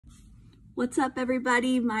What's up,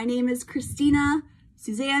 everybody? My name is Christina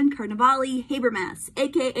Suzanne Carnevali Habermas,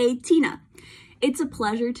 aka Tina. It's a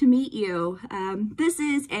pleasure to meet you. This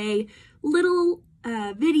is a little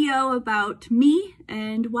video about me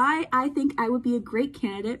and why I think I would be a great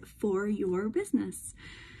candidate for your business.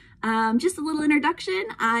 Just a little introduction.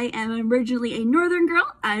 I am originally a Northern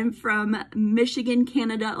girl. I'm from Michigan,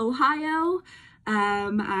 Canada, Ohio.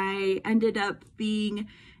 I ended up being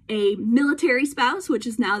a military spouse, which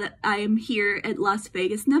is now that I am here at Las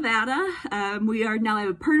Vegas, Nevada. We are now have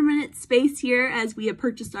a permanent space here as we have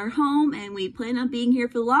purchased our home, and we plan on being here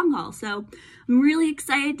for the long haul. So I'm really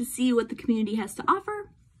excited to see what the community has to offer.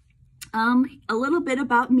 A little bit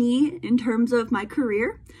about me in terms of my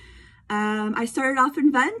career. I started off in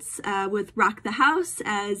events with Rock the House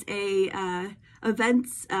as a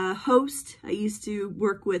events host. I used to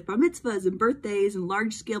work with bar mitzvahs and birthdays and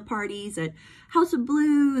large scale parties at House of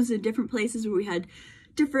Blues and different places where we had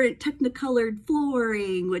different technicolored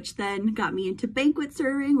flooring, which then got me into banquet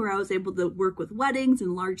serving, where I was able to work with weddings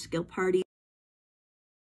and large scale parties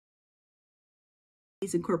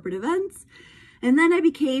and corporate events. And then I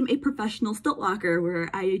became a professional stilt walker, where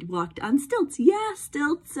I walked on stilts. Yeah,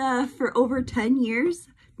 stilts for over 10 years,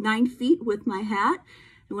 9 feet with my hat.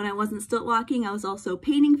 And when I wasn't stilt walking, I was also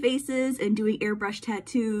painting faces and doing airbrush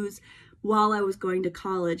tattoos while I was going to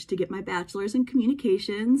college to get my bachelor's in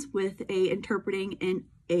communications with interpreting in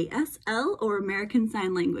ASL, or American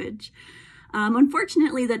Sign Language.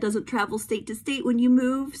 Unfortunately, that doesn't travel state to state when you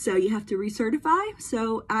move, so you have to recertify.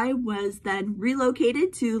 So I was then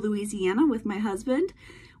relocated to Louisiana with my husband,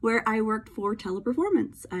 where I worked for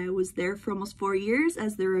Teleperformance. I was there for almost 4 years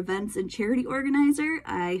as their events and charity organizer.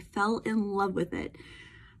 I fell in love with it.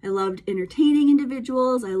 I loved entertaining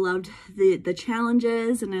individuals, I loved the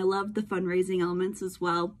challenges, and I loved the fundraising elements as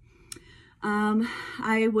well.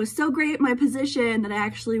 I was so great at my position that I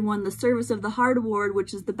actually won the Service of the Heart Award,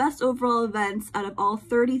 which is the best overall events out of all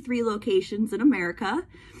 33 locations in America.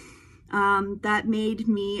 That made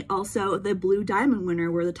me also the Blue Diamond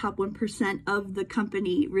winner, where the top 1% of the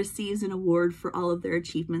company receives an award for all of their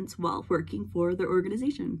achievements while working for their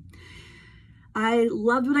organization. I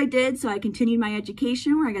loved what I did, so I continued my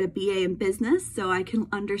education, where I got a BA in business, so I can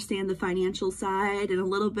understand the financial side and a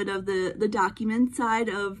little bit of the document side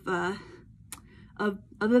of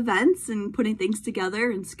events and putting things together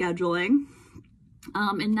and scheduling.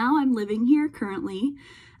 And now I'm living here currently,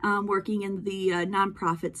 working in the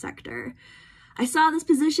nonprofit sector. I saw this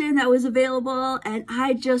position that was available and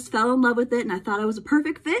I just fell in love with it, and I thought I was a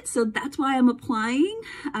perfect fit, so that's why I'm applying.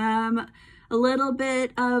 A little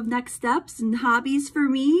bit of next steps and hobbies for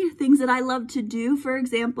me. Things that I love to do, for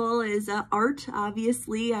example, is art,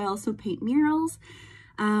 obviously. I also paint murals,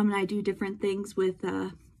 and I do different things with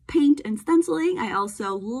paint and stenciling. I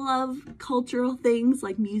also love cultural things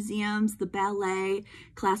like museums, the ballet,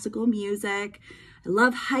 classical music. I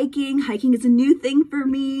love hiking. Hiking is a new thing for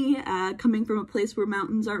me. Coming from a place where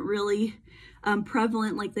mountains aren't really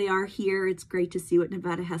prevalent like they are here, it's great to see what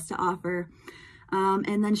Nevada has to offer.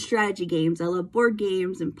 And then strategy games. I love board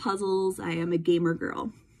games and puzzles. I am a gamer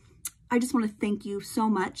girl. I just want to thank you so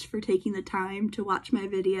much for taking the time to watch my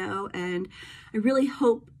video, and I really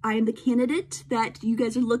hope I am the candidate that you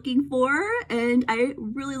guys are looking for, and I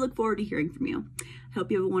really look forward to hearing from you. I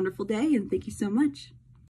hope you have a wonderful day, and thank you so much.